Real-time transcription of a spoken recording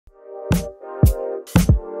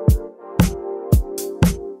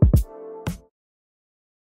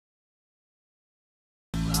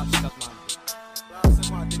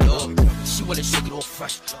wanna shake it all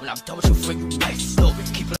fresh. When I'm done with your friend, you nice. Still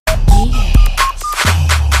keep it.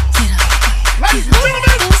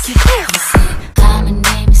 My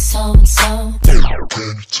name is so and so. Can you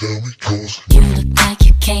tell me cause you look like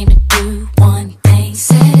you came to do one thing.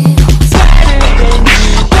 Said it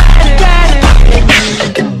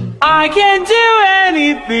I can't do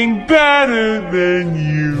anything better than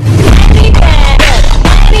you.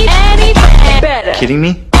 Anything better. Kidding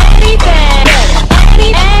me?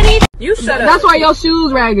 You shut up. That's why your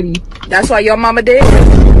shoes raggedy. That's why your mama dead.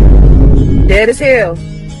 Dead as hell.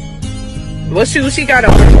 What shoes she got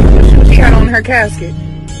on? What shoes she got on her casket?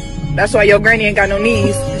 That's why your granny ain't got no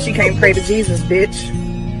knees. She can't pray to Jesus, bitch.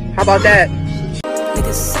 How about that?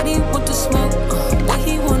 nigga said he want to smoke. Where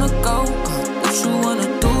he wanna go? What you wanna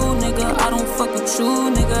do, nigga? I don't fuck with you,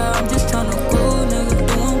 nigga. I'm just tryna grow, nigga.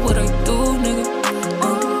 Doing what I do, nigga.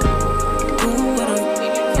 Doing what I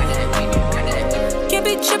can't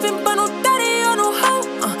be tripping, but no daddy or no hoe.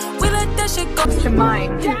 We let that shit go. Your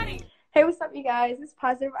mind. Hey, what's up, you guys? It's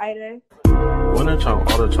Positiveidaa. When I talk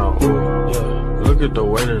all the time, ooh, yeah. Look at the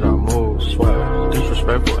way that I move, swear.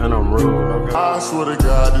 Disrespectful and I'm rude. Okay. I swear to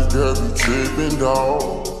God, this girl be tripping,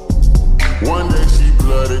 dawg. One day she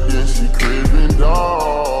blooded, then she cribbing,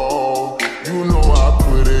 dawg. You know I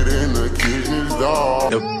put it in the kidneys,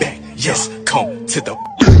 dawg. The back, yes, come to the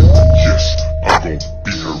Yes, I'm gon'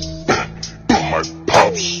 be her back. My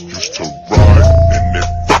pops used to ride in that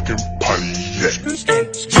fucking Pontiac.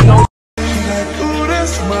 you know. Ooh,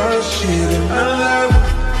 that's my shit, and I love it.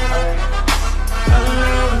 I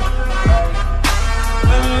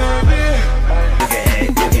love it.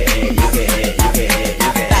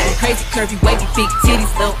 Body crazy, curvy, wavy, big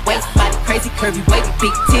titties, little waist. Body crazy, curvy, wavy,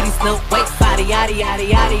 big titties, little waist. Body yaddy yaddy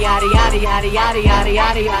yaddy yaddy yaddy yaddy yaddy yaddy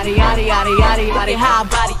yaddy yaddy yaddy yaddy yaddy yaddy. How I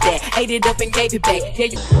body that? Ate it up and gave it back. Yeah,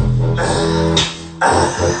 you.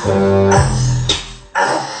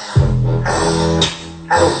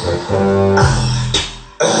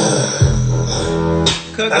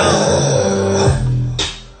 Cook on.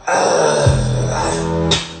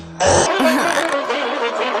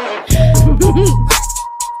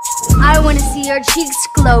 I want to see your cheeks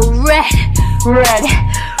glow red, red,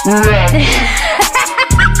 red.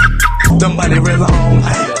 The money real long.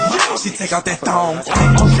 She take out that thong.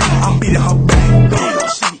 I'm beating her back.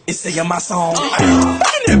 She is singing my song. Fucking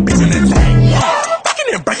that bitch in that thing. Fucking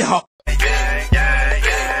that breaking her.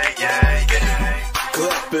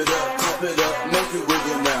 Clap it up, make it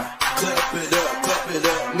wiggle now. Clap it up,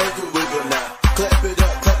 make it wiggle now. Clap it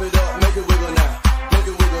up, make it wiggle now. Make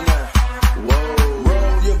it wiggle now. Whoa,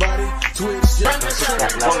 roll your body, twist your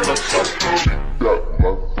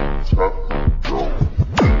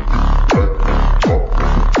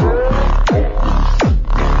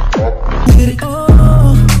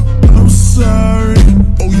Oh, I'm sorry.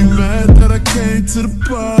 Oh, you mad that I came to the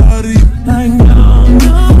party? I know,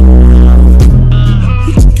 no.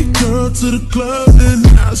 To the club and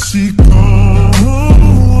now she gone.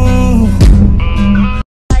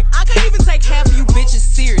 Like, I can't even take half of you bitches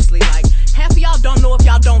seriously. Like, half of y'all don't know if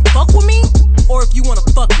y'all don't fuck with me or if you wanna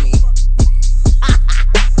fuck me.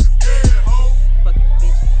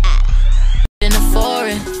 in the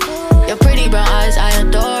forest. Your pretty brown eyes, I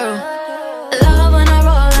adore 'em. Love when I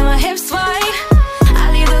roll and my hips sway.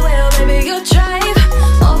 I leave the wheel, baby, you drive.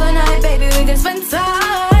 Overnight, baby, we can spend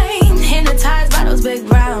time. Hypnotized by those big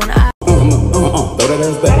brown eyes.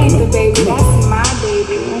 That ain't the baby, that's my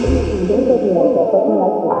baby.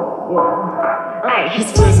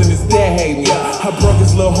 His prison is dead, hating. I broke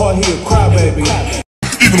his little heart, he a crybaby.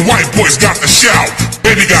 Even white boys got the shout.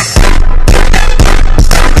 Baby got.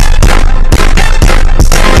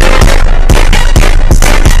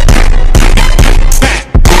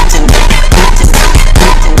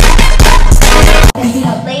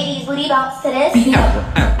 Ladies, what do you bounce to this?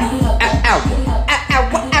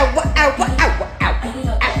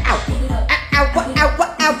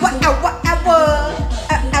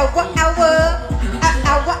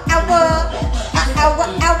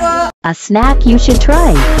 A snack you should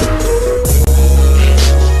try.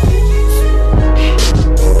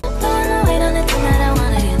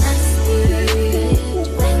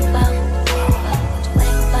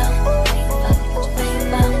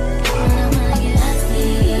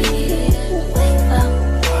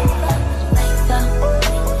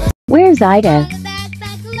 Where's Ida?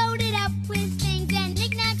 Loaded up with things and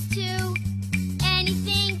knickknacks too.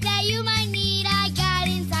 Anything that you might need, I got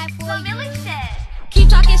inside for you. Keep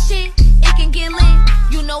talking shit, it can get lit.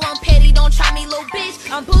 You know I'm petty, don't try me, little bitch.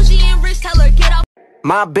 I'm bougie and rich, tell her get up.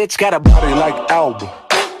 My bitch got a body like Alba.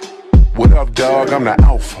 What up, dog? I'm the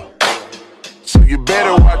alpha. So you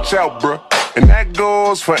better watch out, bruh. And that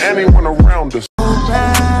goes for anyone around us.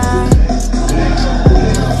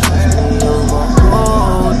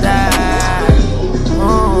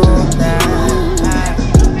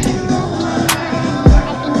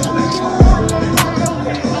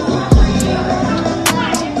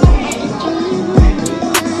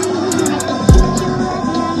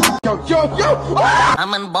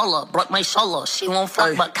 I'm in baller, broke my shoulder. She won't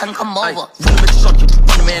fuck, but can come over.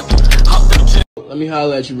 Let me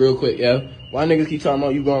holler at you real quick, yo. Why niggas keep talking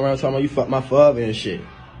about you going around talking about you fuck my father and shit?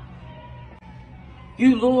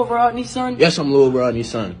 You Lil Rodney's son? Yes, I'm Lil Rodney's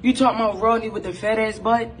son. You talking about Rodney with the fat ass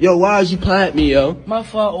butt? Yo, why is you playing at me, yo? My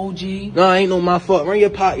fault, OG. No, ain't no my fault. Run your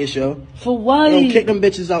pockets, yo. For what? Yo, kick them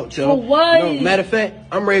bitches out, yo. For what? No, matter of fact,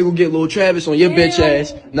 I'm ready to go get Lil Travis on your bitch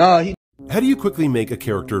ass. Nah, he... How do you quickly make a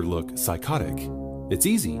character look psychotic? It's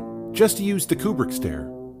easy. Just use the Kubrick stare.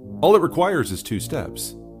 All it requires is 2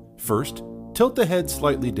 steps. First, tilt the head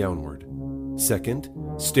slightly downward. Second,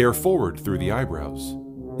 stare forward through the eyebrows.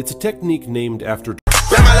 It's a technique named after...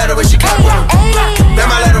 Grandma let her when she clap for him.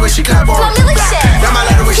 Grandma let her when she clap for him. Grandma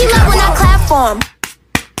let her when she clap for him. He love when I clap for him.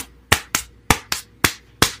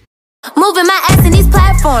 Moving my ass in these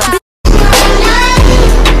platforms.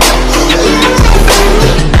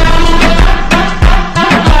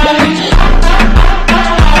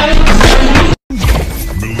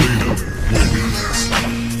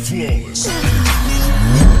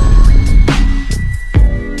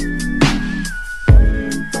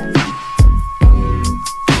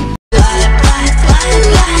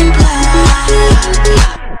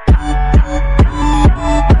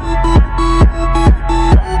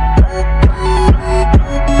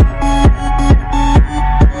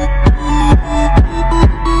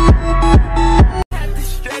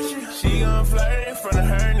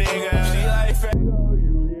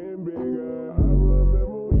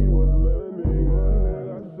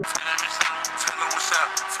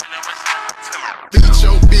 Beat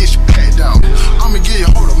your bitch back down. I'ma get your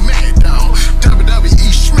hold of man down.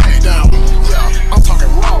 WWE Smackdown. Yeah, I'm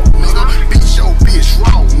talking raw, nigga. Beat your bitch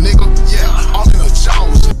raw, nigga. Yeah, all in the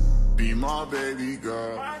jaws. Be my baby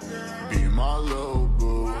girl. Be my little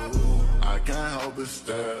boo. I can't help but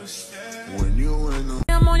stare when you in the...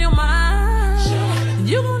 I'm on your mind.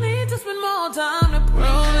 You gon' need to spend more time to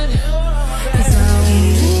prove it. 'Cause I'm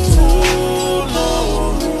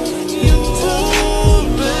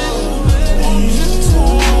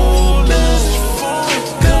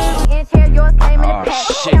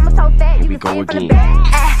Here we go again.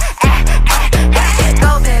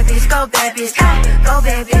 Go babies, go babies, go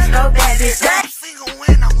babies, go babies. I'm single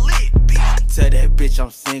when I'm lit, bitch. Tell that bitch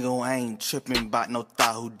I'm single, I ain't tripping about no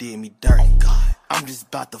thought who did me dirty. Oh God, I'm just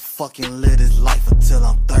about to fucking live this life until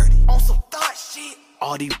I'm 30. on some thought shit.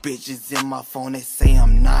 All these bitches in my phone, they say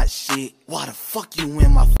I'm not shit. Why the fuck you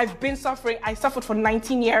in my... I've been suffering. I suffered for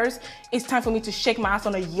 19 years. It's time for me to shake my ass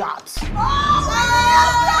on a yacht. In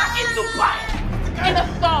Dubai. In a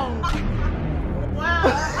thong.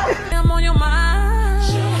 I'm on your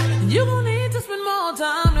mind. You gon' need to spend more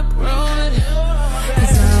time to prove it.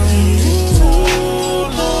 'Cause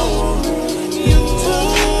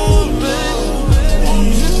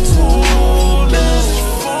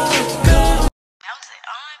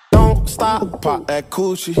Don't stop, pop that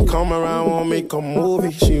coochie. Come around, won't make a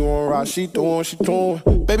movie. She won't rock, she doing what she doing.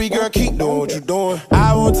 Baby girl, keep doing what you doing.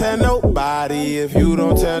 I won't tell nobody if you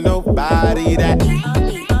don't tell nobody that.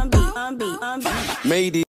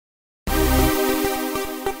 Made it.